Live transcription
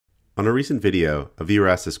On a recent video, a viewer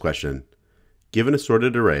asked this question. Given a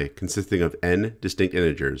sorted array consisting of n distinct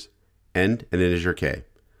integers, and an integer k,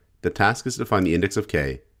 the task is to find the index of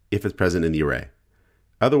k if it's present in the array.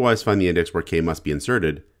 Otherwise, find the index where k must be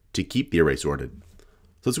inserted to keep the array sorted.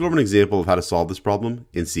 So let's go over an example of how to solve this problem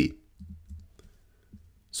in C.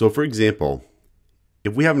 So for example,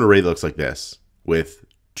 if we have an array that looks like this, with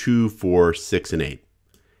 2, 4, 6, and 8,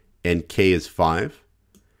 and k is 5,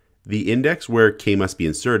 the index where k must be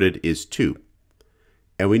inserted is 2.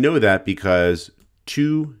 And we know that because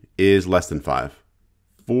 2 is less than 5,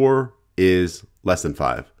 4 is less than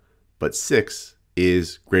 5, but 6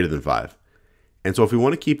 is greater than 5. And so if we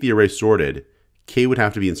want to keep the array sorted, k would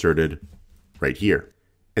have to be inserted right here.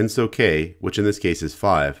 And so k, which in this case is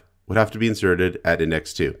 5, would have to be inserted at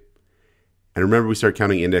index 2. And remember, we start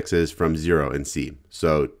counting indexes from 0 in C.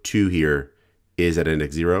 So 2 here is at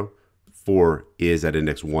index 0, 4 is at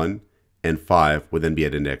index 1, and 5 would then be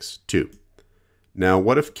at index 2. Now,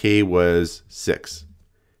 what if k was 6?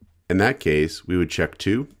 In that case, we would check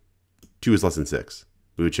 2. 2 is less than 6.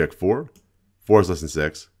 We would check 4. 4 is less than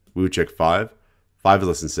 6. We would check 5. 5 is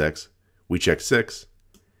less than 6. We check 6.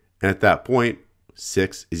 And at that point,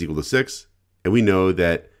 6 is equal to 6. And we know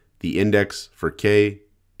that the index for k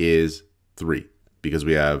is 3 because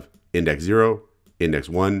we have index 0, index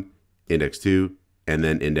 1, index 2, and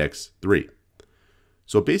then index 3.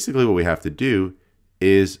 So basically what we have to do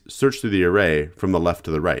is search through the array from the left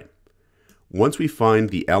to the right. Once we find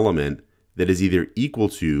the element that is either equal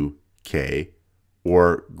to k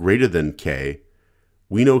or greater than k,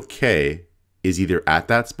 we know k is either at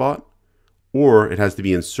that spot or it has to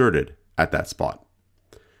be inserted at that spot.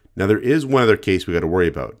 Now there is one other case we got to worry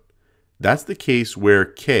about. That's the case where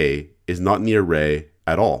k is not in the array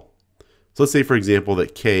at all. So let's say, for example,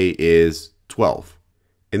 that k is 12.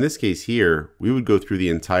 In this case here, we would go through the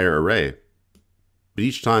entire array, but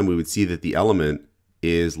each time we would see that the element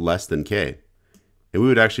is less than k, and we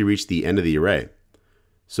would actually reach the end of the array.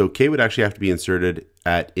 So k would actually have to be inserted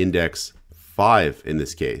at index 5 in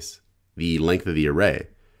this case, the length of the array,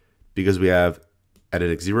 because we have at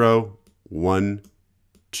index 0, 1,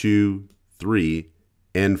 2, 3,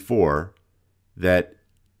 and 4 that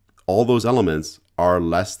all those elements are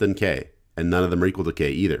less than k, and none of them are equal to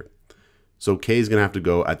k either. So k is going to have to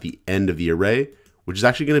go at the end of the array, which is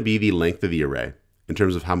actually going to be the length of the array in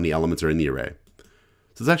terms of how many elements are in the array.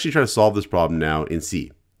 So let's actually try to solve this problem now in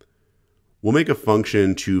C. We'll make a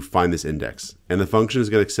function to find this index, and the function is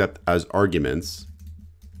going to accept as arguments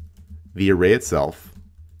the array itself,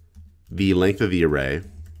 the length of the array,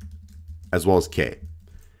 as well as k.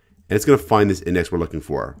 And it's going to find this index we're looking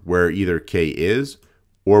for, where either k is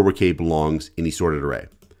or where k belongs in the sorted array.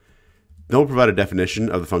 Then we'll provide a definition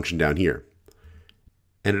of the function down here.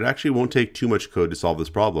 And it actually won't take too much code to solve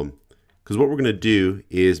this problem, because what we're going to do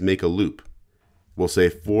is make a loop. We'll say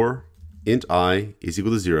for int I is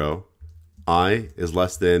equal to 0, I is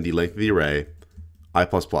less than the length of the array, I++.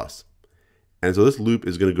 And so this loop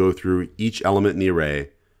is going to go through each element in the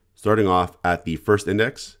array, starting off at the first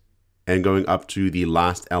index and going up to the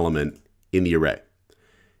last element in the array.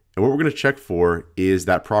 And what we're going to check for is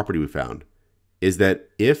that property we found, is that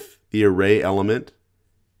if the array element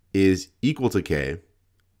is equal to k,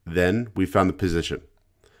 then we found the position.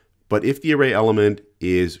 But if the array element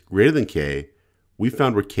is greater than k, we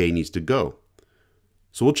found where k needs to go.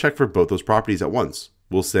 So we'll check for both those properties at once.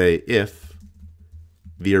 We'll say if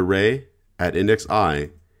the array at index I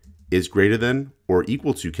is greater than or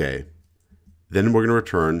equal to k, then we're going to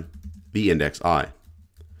return the index I.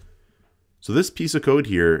 So this piece of code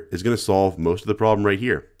here is going to solve most of the problem right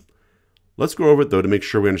here. Let's go over it though to make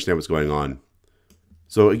sure we understand what's going on.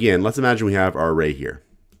 So again, let's imagine we have our array here.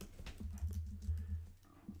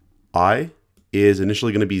 I is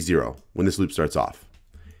initially going to be 0 when this loop starts off.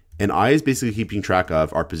 And I is basically keeping track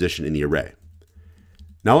of our position in the array.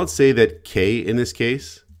 Now let's say that k in this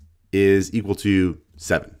case is equal to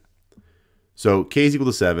 7. So k is equal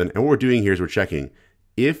to 7, and what we're doing here is we're checking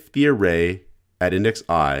if the array at index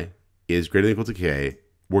I is greater than or equal to k,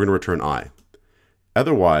 we're going to return I.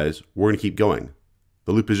 Otherwise, we're going to keep going.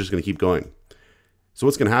 The loop is just going to keep going. So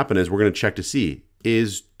what's going to happen is we're going to check to see,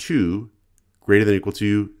 is 2 greater than or equal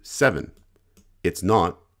to 7? It's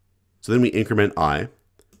not. So then we increment I,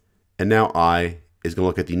 and now I is going to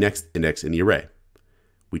look at the next index in the array.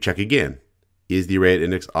 We check again. Is the array at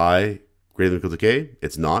index I greater than or equal to k?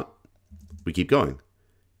 It's not. We keep going.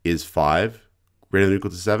 Is 5 greater than or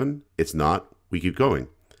equal to 7? It's not. We keep going.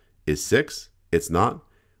 Is 6? It's not.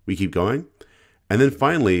 We keep going. And then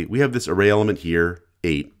finally, we have this array element here,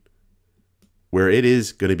 8, where it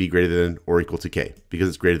is going to be greater than or equal to k because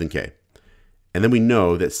it's greater than k. And then we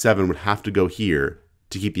know that 7 would have to go here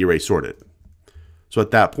to keep the array sorted. So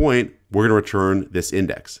at that point, we're going to return this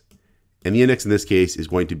index. And the index in this case is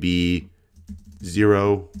going to be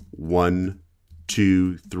 0, 1,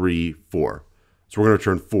 2, 3, 4. So we're going to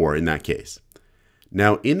return 4 in that case.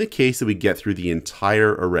 Now, in the case that we get through the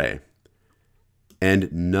entire array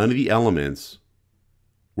and none of the elements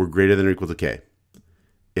were greater than or equal to k,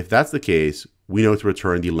 if that's the case, we know to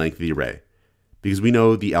return the length of the array because we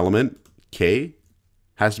know the element k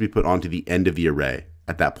has to be put onto the end of the array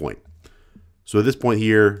at that point. So at this point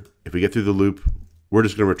here, if we get through the loop, we're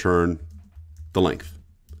just going to return the length.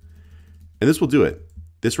 And this will do it.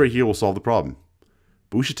 This right here will solve the problem.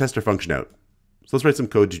 But we should test our function out. So let's write some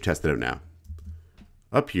code to test it out now.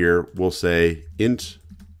 Up here, we'll say int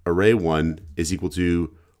array1 is equal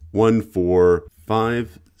to 1, 4,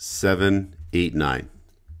 5, 7, 8, 9.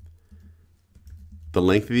 The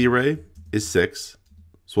length of the array is 6.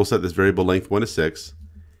 So we'll set this variable length 1 to 6.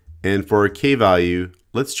 And for our k value,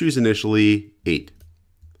 let's choose initially 8.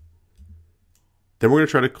 Then we're going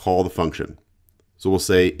to try to call the function. So we'll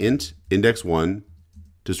say int index1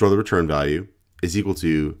 to store the return value is equal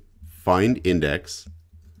to find index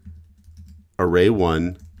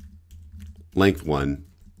array1 length 1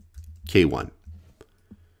 k1.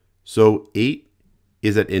 So 8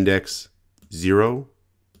 is at index 0,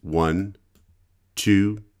 1,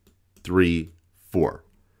 2, 3, 4.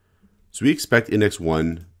 So we expect index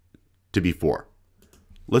 1 to be 4.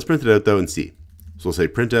 Let's print it out though and see. So we'll say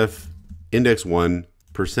printf index1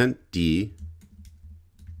 %d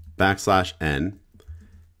 \n,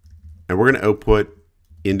 and we're going to output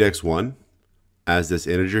index 1 as this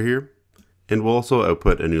integer here, and we'll also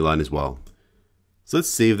output a new line as well. So let's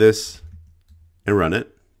save this and run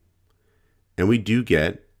it, and we do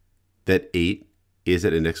get that 8 is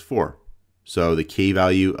at index 4. So the k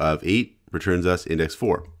value of 8 returns us index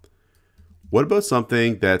 4. What about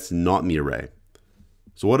something that's not in the array?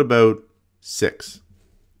 So what about 6?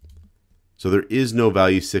 So there is no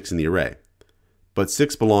value 6 in the array, but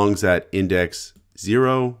 6 belongs at index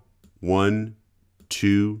 0, 1,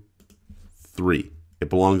 2, 3. It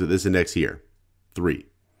belongs at this index here, 3.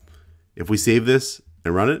 If we save this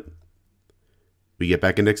and run it, we get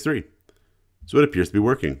back index 3. So it appears to be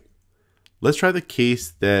working. Let's try the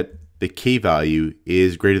case that the k value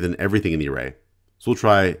is greater than everything in the array. So we'll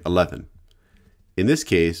try 11. In this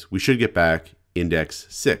case, we should get back index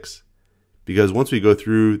 6, because once we go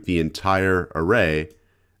through the entire array,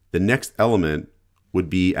 the next element would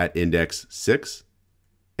be at index 6,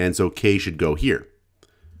 and so k should go here.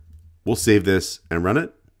 We'll save this and run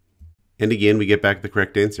it, and again we get back the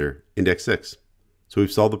correct answer, index 6. So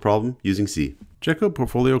we've solved the problem using C. Check out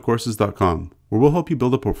portfoliocourses.com, where we'll help you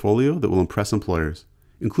build a portfolio that will impress employers,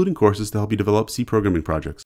 including courses to help you develop C programming projects.